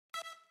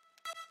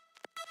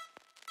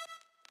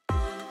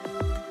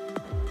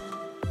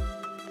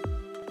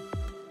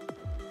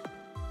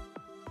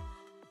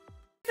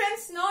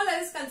friends, now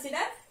let us consider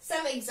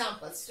some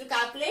examples to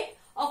calculate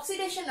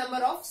oxidation number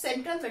of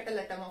central metal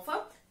atom of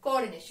a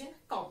coordination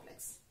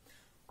complex.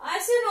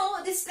 As you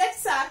know, the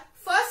steps are,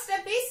 first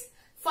step is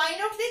find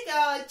out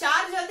the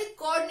charge on the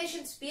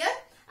coordination sphere,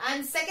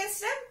 and second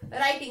step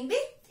writing the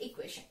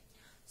equation.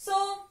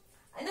 So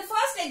in the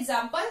first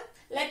example,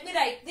 let me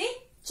write the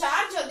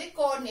charge of the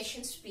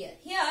coordination sphere.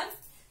 Here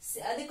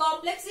the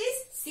complex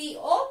is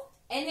CO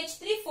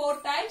NH3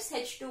 4 times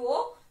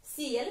H2O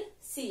Cl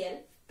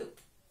Cl2.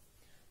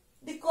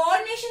 The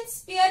coordination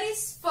sphere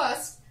is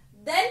first,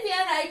 then we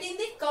are writing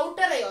the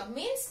counter ion,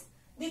 means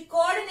the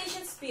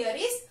coordination sphere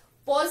is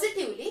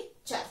positively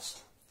charged.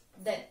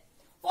 Then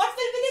what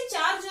will be the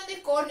charge on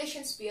the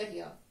coordination sphere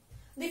here?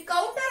 The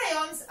counter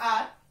ions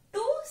are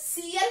 2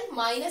 Cl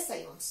minus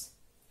ions.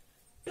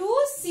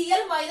 2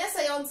 Cl minus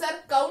ions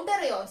are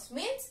counter ions,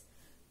 means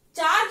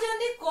charge on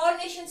the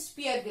coordination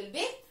sphere will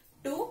be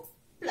 2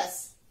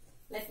 plus.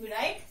 Let me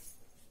write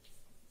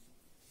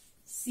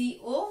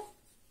CO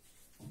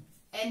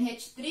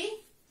NH3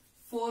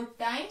 4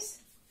 times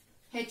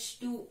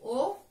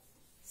H2O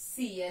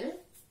Cl,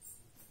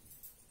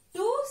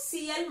 2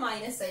 Cl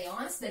minus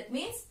ions, that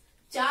means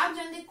charge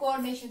on the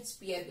coordination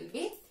sphere will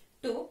be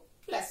 2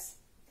 plus.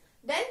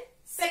 Then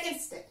second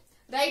step,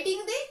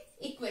 writing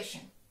the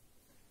equation.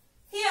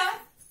 Here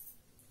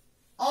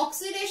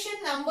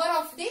oxidation number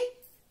of the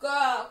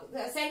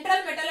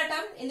central metal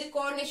atom in the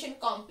coordination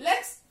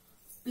complex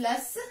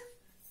plus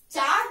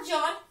charge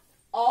on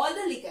all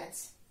the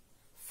ligands.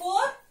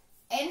 4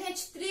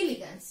 NH3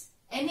 ligands.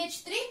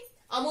 NH3,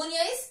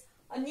 ammonia is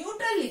a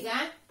neutral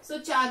ligand, so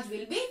charge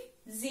will be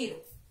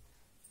 0.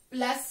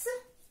 Plus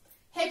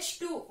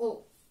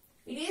H2O.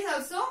 It is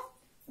also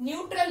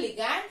neutral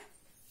ligand,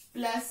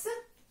 plus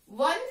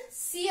 1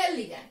 Cl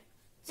ligand.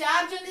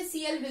 Charge on the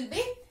Cl will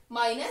be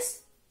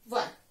minus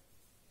 1.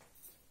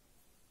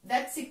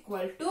 That's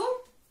equal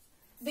to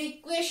the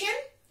equation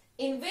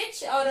in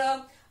which, or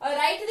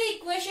write the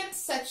equation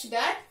such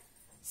that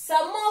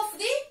sum of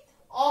the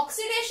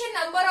oxidation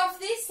number of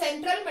the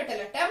central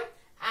metal atom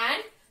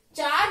and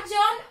charge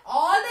on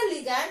all the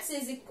ligands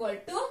is equal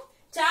to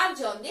charge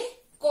on the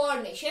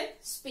coordination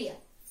sphere.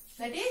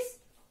 That is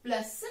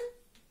plus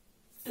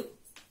 2.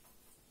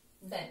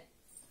 Then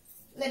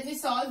let me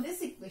solve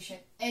this equation.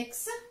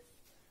 X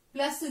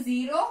plus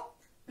 0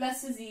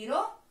 plus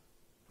 0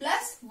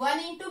 plus 1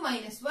 into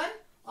minus 1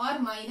 or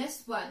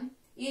minus 1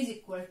 is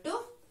equal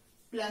to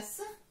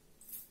plus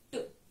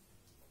 2,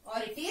 or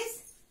it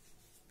is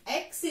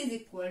X is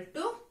equal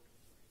to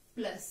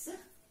plus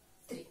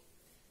 3.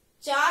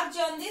 Charge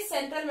on the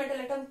central metal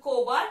atom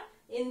cobalt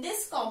in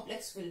this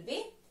complex will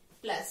be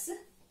plus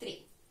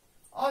 3,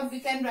 or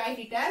we can write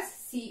it as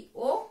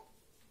CO3.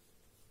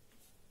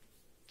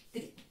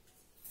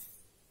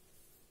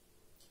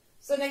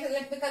 So next,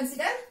 let me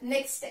consider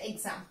next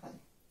example.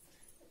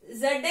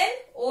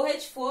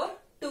 ZnOH4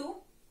 2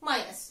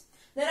 minus.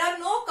 There are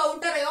no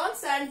counter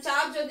ions and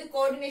charge on the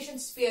coordination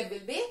sphere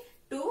will be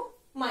 2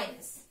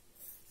 minus.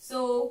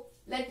 So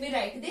let me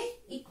write the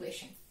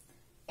equation.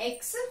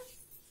 X,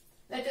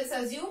 let us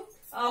assume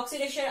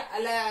oxidation.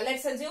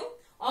 Let's assume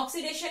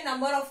oxidation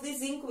number of the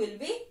zinc will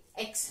be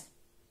X.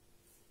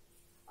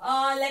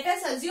 Let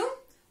us assume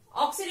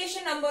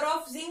oxidation number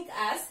of zinc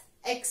as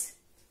X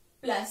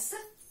plus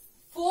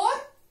 4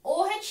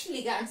 OH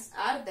ligands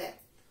are there.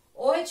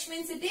 OH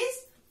means it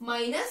is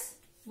minus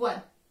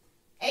 1.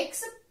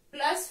 X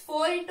plus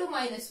 4 into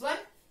minus 1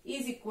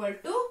 is equal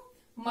to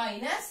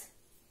minus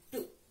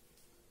 2.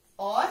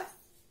 Or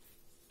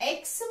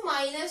X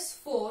minus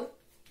 4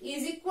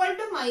 is equal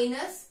to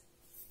minus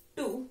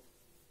 2.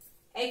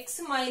 X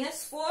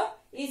minus 4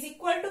 is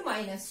equal to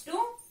minus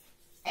 2.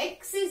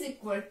 X is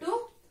equal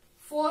to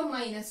 4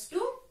 minus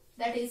 2.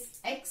 That is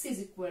X is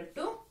equal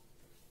to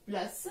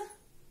plus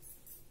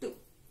 2.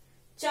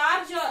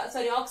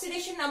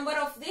 Oxidation number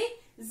of the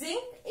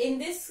zinc in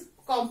this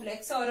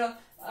complex, or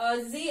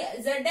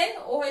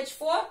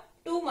ZnOH4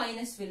 2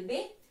 minus will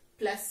be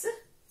plus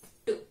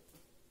 2.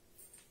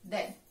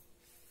 Then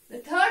the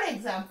third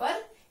example,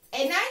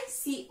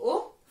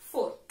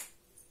 NiCO4.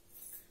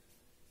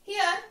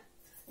 Here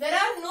there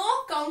are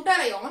no counter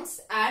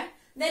ions and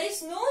there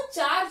is no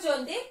charge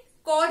on the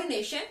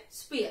coordination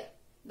sphere.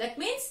 That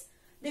means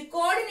the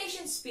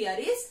coordination sphere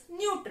is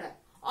neutral,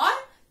 or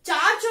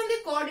charge on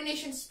the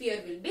coordination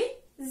sphere will be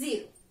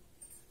 0.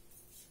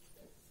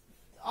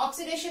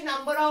 Oxidation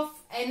number of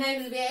Ni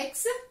will be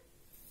X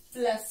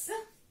plus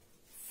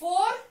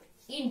 4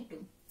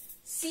 into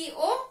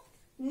CO,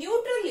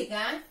 neutral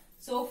ligand.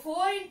 So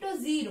 4 into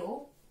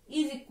 0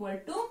 is equal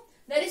to,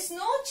 there is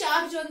no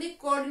charge on the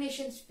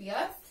coordination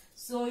sphere,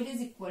 so it is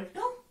equal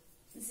to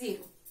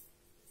 0,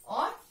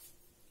 or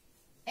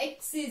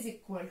X is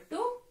equal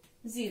to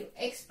 0.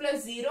 X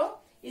plus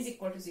 0 is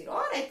equal to 0,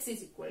 or X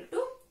is equal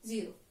to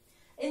 0.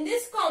 In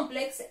this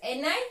complex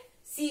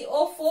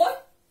NiCO4,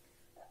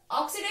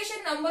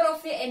 oxidation number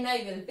of the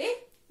Ni will be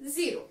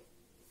 0.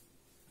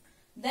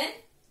 Then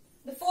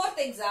the fourth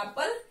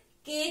example,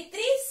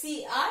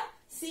 K3Cr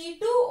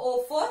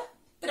C2O4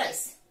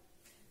 thrice.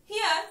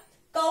 Here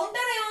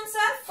counter ions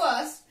are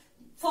first,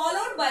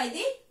 followed by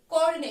the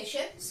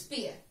coordination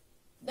sphere.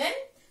 Then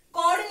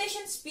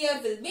coordination sphere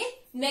will be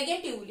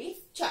negatively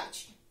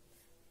charged.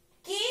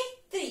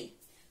 K3.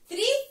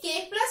 3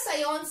 K plus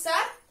ions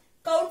are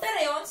counter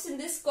ions in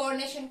this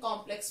coordination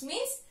complex,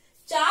 means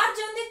charge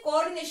on the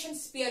coordination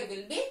sphere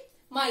will be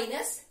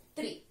minus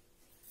 3.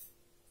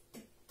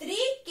 3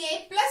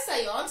 K plus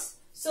ions,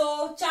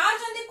 so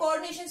charge on the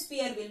coordination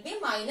sphere will be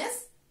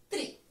minus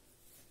 3.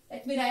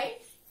 Let me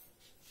write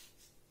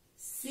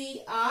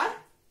Cr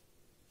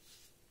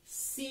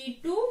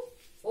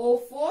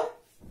C2O4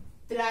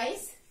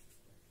 thrice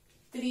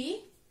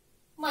 3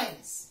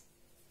 minus.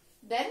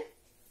 Then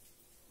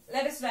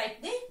let us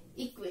write the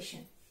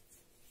equation.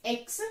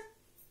 X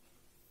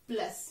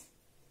plus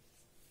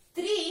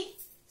 3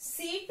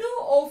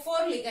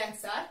 C2O4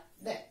 ligands are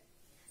there.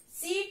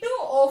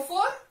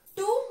 C2O4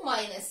 2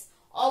 minus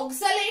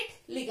oxalate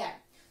ligand.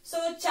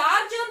 So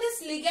charge on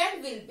this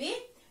ligand will be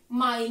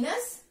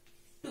minus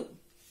 2.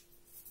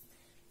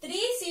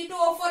 3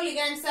 C2O4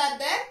 ligands are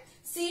there.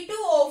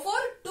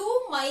 C2O4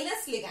 2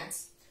 minus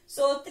ligands.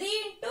 So 3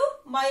 into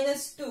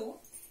minus 2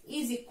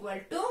 is equal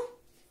to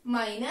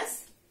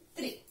minus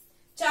 3.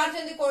 Charge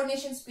on the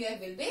coordination sphere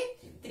will be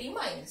 3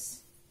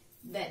 minus.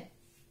 Then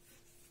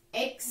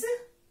X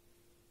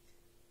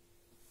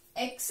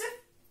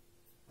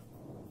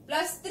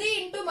plus 3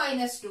 into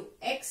minus 2.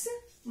 X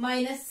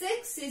minus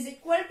 6 is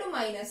equal to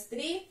minus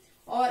 3,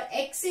 or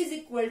X is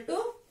equal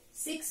to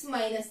 6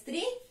 minus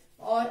 3,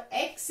 or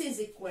X is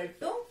equal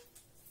to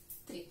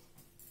 3.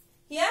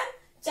 Here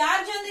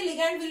charge on the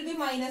ligand will be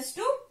minus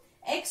 2.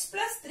 X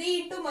plus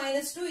 3 into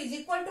minus 2 is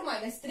equal to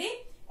minus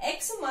 3.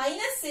 X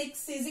minus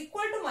 6 is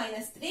equal to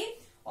minus 3,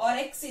 or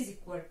X is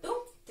equal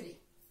to 3.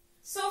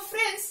 So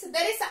friends,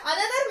 there is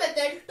another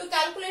method to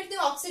calculate the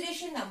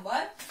oxidation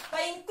number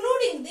by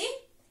including the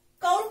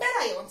counter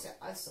ions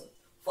also.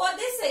 For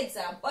this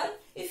example,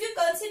 if you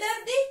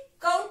consider the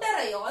counter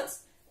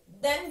ions,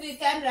 then we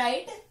can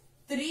write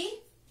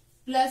 3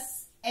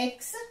 plus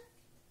X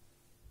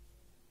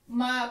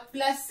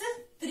plus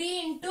 3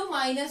 into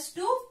minus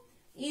 2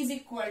 is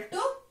equal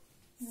to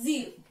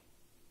 0.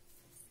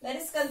 Let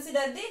us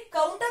consider the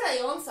counter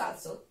ions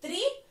also.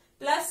 3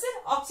 plus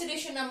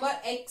oxidation number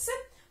X,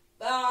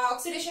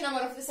 oxidation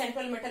number of the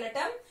central metal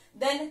atom.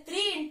 Then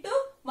 3 into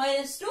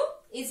minus 2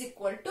 is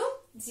equal to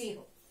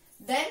 0.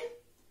 Then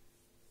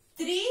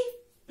 3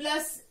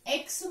 plus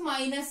X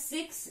minus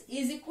 6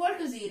 is equal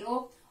to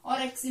 0, or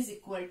X is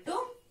equal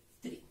to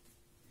 3.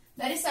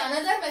 There is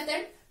another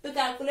method to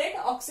calculate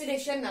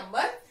oxidation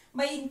number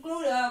by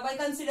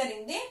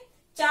considering the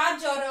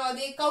charge or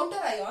the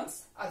counter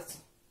ions also.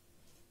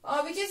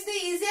 Which is the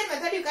easier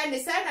method, you can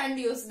decide and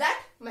use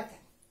that method.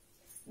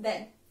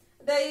 Then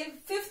the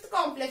fifth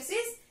complex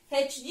is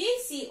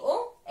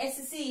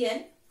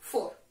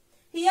HgCOSCN4.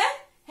 Here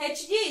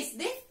Hg is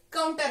the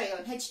counter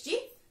ion,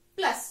 Hg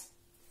plus.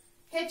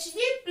 Hg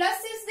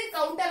plus is the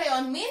counter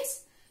ion,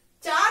 means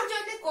charge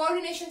on the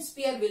coordination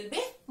sphere will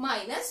be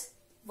minus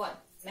 1.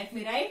 Let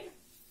me write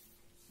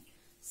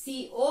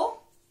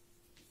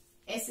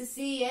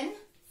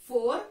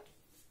COSCN4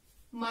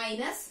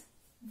 minus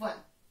 1,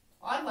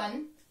 or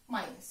 1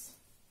 minus.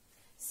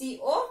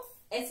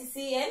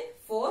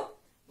 COSCN4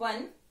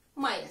 1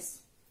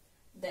 minus.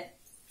 Then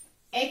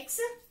X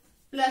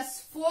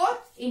plus 4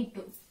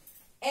 into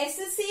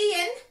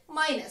SCN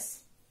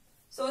minus.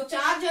 So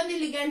charge on the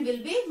ligand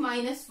will be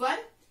minus 1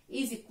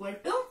 is equal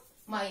to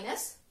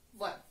minus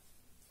 1.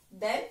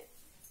 Then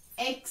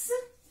X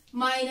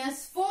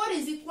minus 4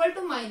 is equal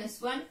to minus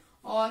 1,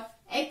 or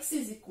X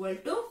is equal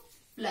to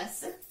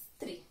plus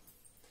 3.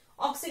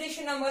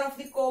 Oxidation number of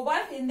the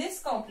cobalt in this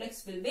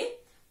complex will be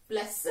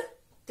plus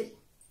 3.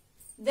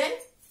 Then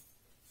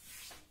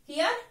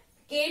here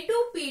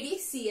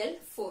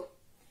K2PdCl4.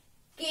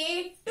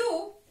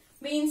 K2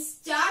 means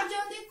charge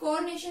on the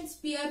coordination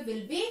sphere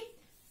will be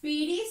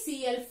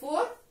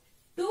PdCl4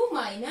 2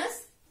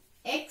 minus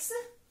X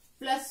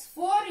plus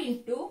 4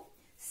 into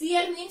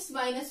Cl means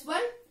minus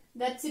 1,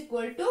 that's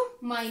equal to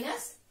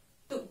minus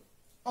 2,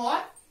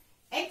 or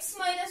X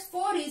minus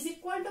 4 is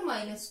equal to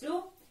minus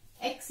 2,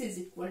 X is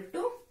equal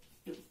to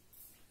 2.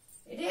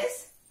 It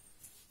is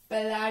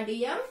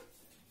palladium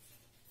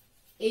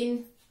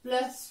in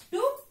plus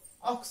 2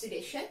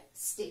 oxidation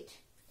state.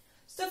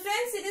 So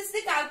friends, it is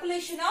the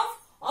calculation of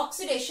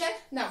oxidation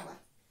number.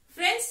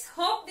 Friends,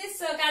 hope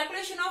this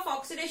calculation of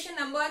oxidation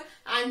number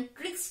and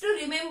tricks to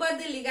remember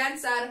the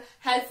ligands are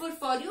helpful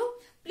for you.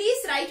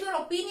 Please write your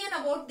opinion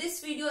about this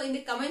video in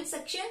the comment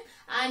section,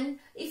 and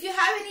if you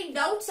have any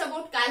doubts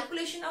about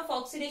calculation of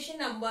oxidation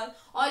number,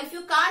 or if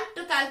you can't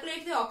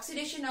calculate the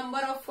oxidation number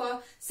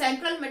of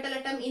central metal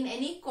atom in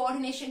any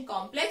coordination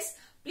complex,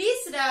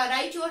 please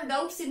write your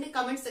doubts in the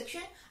comment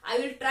section. I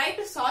will try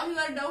to solve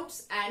your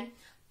doubts, and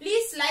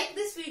please like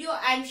this video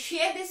and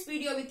share this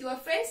video with your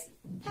friends.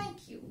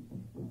 Thank you.